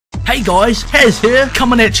Hey guys, Hazz here,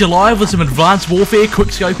 coming at you live with some Advanced Warfare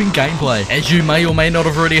quickscoping gameplay. As you may or may not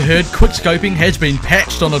have already heard, quickscoping has been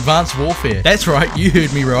patched on Advanced Warfare. That's right, you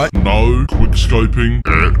heard me right. No quickscoping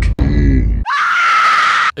at all.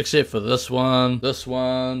 Except for this one, this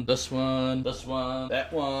one, this one, this one,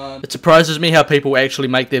 that one. It surprises me how people actually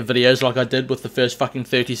make their videos like I did with the first fucking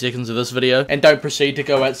 30 seconds of this video, and don't proceed to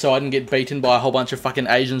go outside and get beaten by a whole bunch of fucking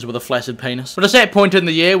Asians with a flaccid penis. But it's that point in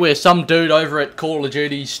the year where some dude over at Call of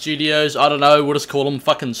Duty Studios, I don't know, we'll just call him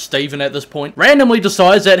fucking Steven at this point, randomly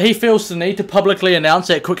decides that he feels the need to publicly announce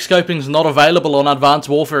that quickscoping's not available on Advanced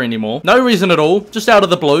Warfare anymore. No reason at all, just out of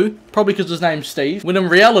the blue, probably because his name's Steve, when in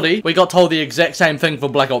reality, we got told the exact same thing for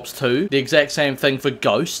Black Ops 2, the exact same thing for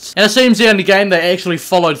Ghosts, and it seems the only game they actually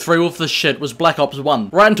followed through with this shit was Black Ops 1,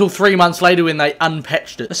 right until 3 months later when they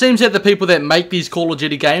unpatched it. It seems that the people that make these Call of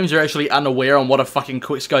Duty games are actually unaware on what a fucking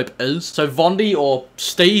quickscope is. So Vondi, or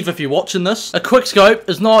Steve if you're watching this, a quickscope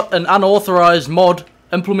is not an unauthorized mod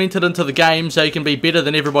implemented into the game so you can be better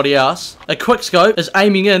than everybody else. A quickscope is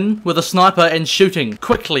aiming in with a sniper and shooting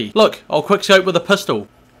quickly. Look, I'll quickscope with a pistol.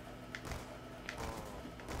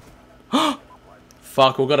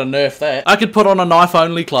 Fuck, we've got to nerf that. I could put on a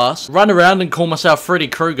knife-only class, run around and call myself Freddy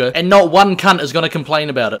Krueger, and not one cunt is going to complain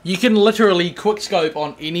about it. You can literally quickscope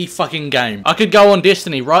on any fucking game. I could go on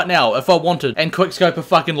Destiny right now, if I wanted, and quickscope a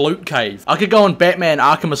fucking loot cave. I could go on Batman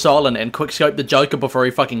Arkham Asylum and quickscope the Joker before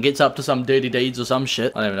he fucking gets up to some dirty deeds or some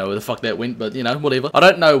shit. I don't even know where the fuck that went, but you know, whatever. I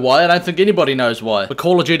don't know why, I don't think anybody knows why. But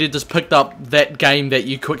Call of Duty just picked up that game that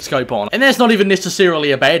you quickscope on. And that's not even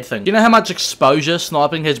necessarily a bad thing. You know how much exposure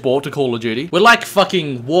sniping has brought to Call of Duty? We're like fucking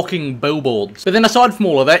walking billboards. But then aside from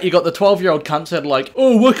all of that, you got the 12-year-old cunts that are like,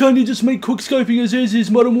 oh, why can't you just make quickscoping as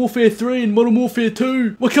is Modern Warfare 3 and Modern Warfare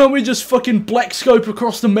 2? Why can't we just fucking black scope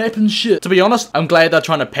across the map and shit? To be honest, I'm glad they're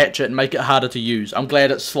trying to patch it and make it harder to use. I'm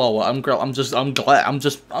glad it's slower. I'm just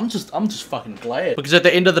fucking glad. Because at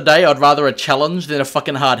the end of the day, I'd rather a challenge than a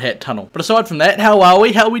fucking hard hat tunnel. But aside from that, how are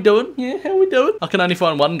we? How are we doing? Yeah, how are we doing? I can only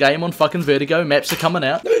find one game on fucking Vertigo. Maps are coming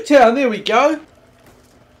out. Newtown, there we go.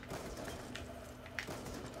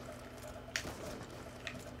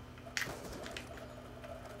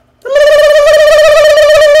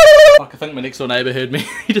 I think my next door neighbour heard me.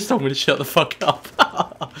 He just told me to shut the fuck up.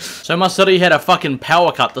 So my city had a fucking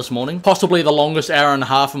power cut this morning. Possibly the longest hour and a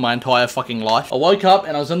half of my entire fucking life. I woke up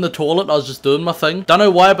and I was in the toilet. I was just doing my thing. Don't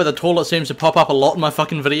know why, but the toilet seems to pop up a lot in my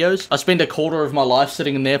fucking videos. I spend a quarter of my life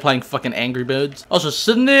sitting in there playing fucking Angry Birds. I was just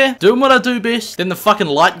sitting there, doing what I do best. Then the fucking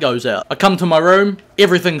light goes out. I come to my room.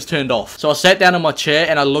 Everything's turned off. So I sat down in my chair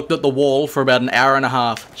and I looked at the wall for about an hour and a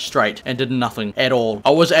half straight and did nothing at all.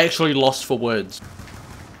 I was actually lost for words.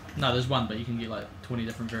 No, there's one, but you can get like 20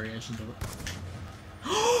 different variations of it.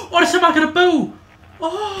 Oh, I just hit mark at a bill!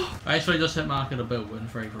 Oh! I actually just hit mark at a bill in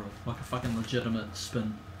free for all. Like a fucking legitimate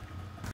spin.